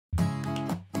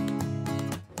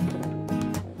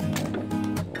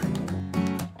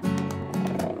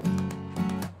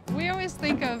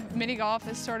Mini golf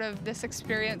is sort of this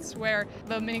experience where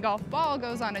the mini golf ball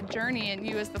goes on a journey and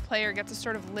you as the player get to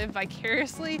sort of live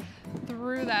vicariously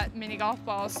through that mini golf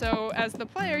ball. So as the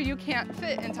player, you can't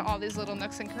fit into all these little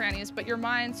nooks and crannies, but your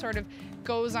mind sort of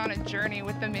goes on a journey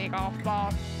with the mini golf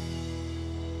ball.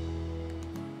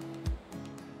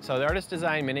 So the Artist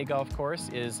Design Mini Golf Course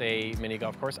is a mini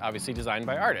golf course obviously designed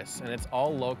by artists, and it's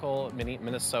all local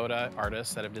Minnesota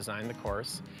artists that have designed the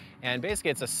course. And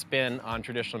basically it's a spin on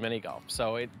traditional mini golf.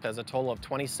 So it does a total of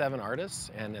 27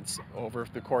 artists, and it's over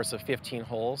the course of 15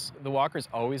 holes. The Walker's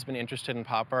always been interested in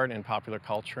pop art and popular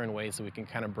culture in ways that we can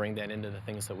kind of bring that into the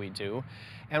things that we do.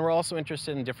 And we're also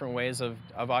interested in different ways of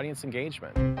audience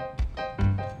engagement.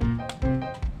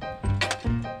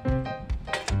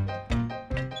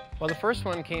 Well, the first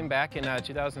one came back in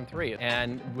 2003,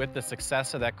 and with the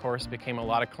success of that course became a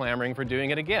lot of clamoring for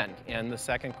doing it again. And the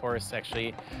second course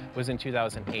actually was in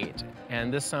 2008.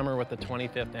 And this summer, with the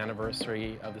 25th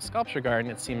anniversary of the Sculpture Garden,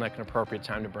 it seemed like an appropriate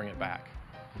time to bring it back.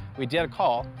 We did a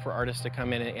call for artists to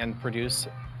come in and produce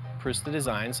the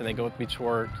designs, and they go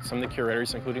before some of the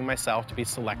curators, including myself, to be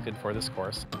selected for this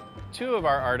course. Two of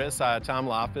our artists, Tom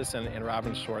Loftus and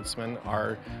Robin Schwartzman,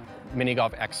 are mini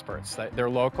golf experts. They're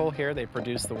local here. They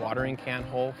produce the watering can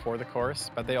hole for the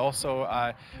course, but they also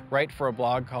write for a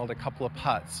blog called A Couple of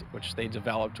Putts, which they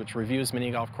developed, which reviews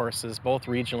mini golf courses both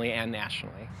regionally and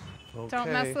nationally. Okay.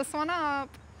 Don't mess this one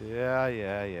up.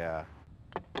 Yeah.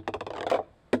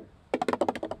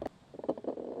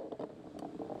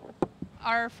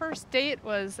 Our first date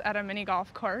was at a mini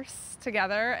golf course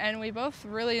together, and we both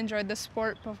really enjoyed the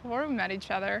sport before we met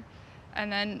each other. And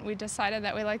then we decided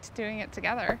that we liked doing it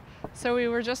together. So we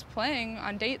were just playing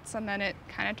on dates, and then it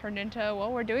kind of turned into,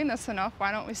 well, we're doing this enough,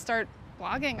 why don't we start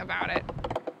blogging about it?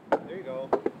 There you go.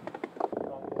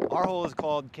 Our hole is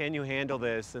called Can You Handle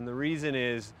This? And the reason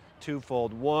is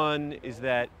twofold. One is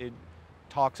that it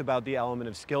talks about the element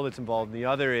of skill that's involved, and the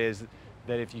other is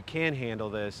that if you can handle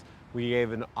this, we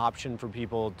gave an option for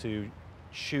people to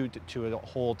shoot to a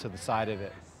hole to the side of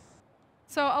it.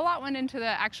 So a lot went into the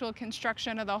actual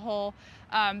construction of the hole.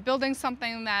 Building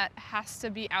something that has to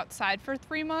be outside for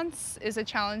 3 months is a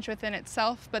challenge within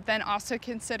itself, but then also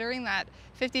considering that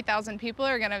 50,000 people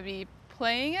are going to be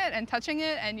playing it and touching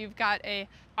it, and you've got an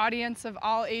audience of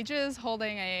all ages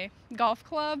holding a golf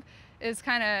club is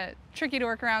kind of tricky to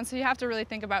work around, so you have to really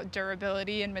think about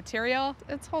durability and material.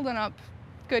 It's holding up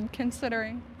good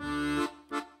considering.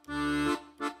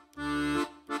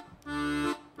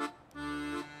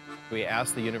 We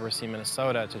asked the University of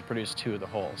Minnesota to produce 2 of the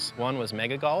holes. One was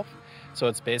Mega Golf, so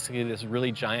it's basically this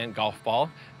really giant golf ball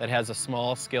that has a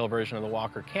small scale version of the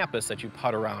Walker campus that you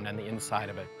putt around on the inside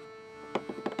of it.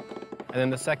 And then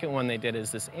the second one they did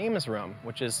is this Ames room,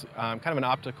 which is kind of an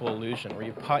optical illusion where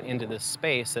you putt into this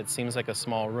space that seems like a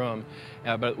small room,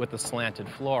 but with a slanted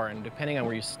floor. And depending on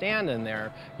where you stand in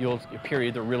there, you'll appear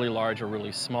either really large or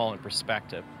really small in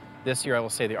perspective. This year, I will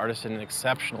say the artist did an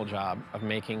exceptional job of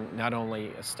making not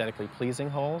only aesthetically pleasing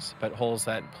holes, but holes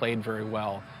that played very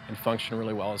well and functioned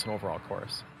really well as an overall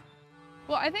course.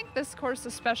 Well, I think this course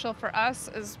is special for us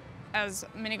as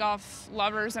mini golf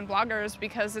lovers and bloggers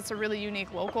because it's a really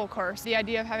unique local course. The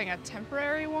idea of having a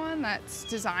temporary one that's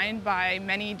designed by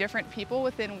many different people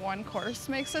within one course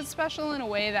makes it special in a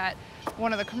way that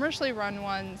one of the commercially run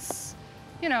ones,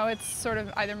 you know, it's sort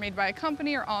of either made by a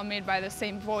company or all made by the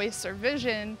same voice or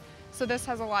vision. So this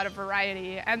has a lot of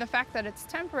variety, and the fact that it's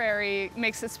temporary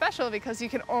makes it special because you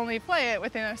can only play it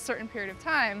within a certain period of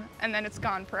time and then it's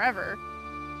gone forever.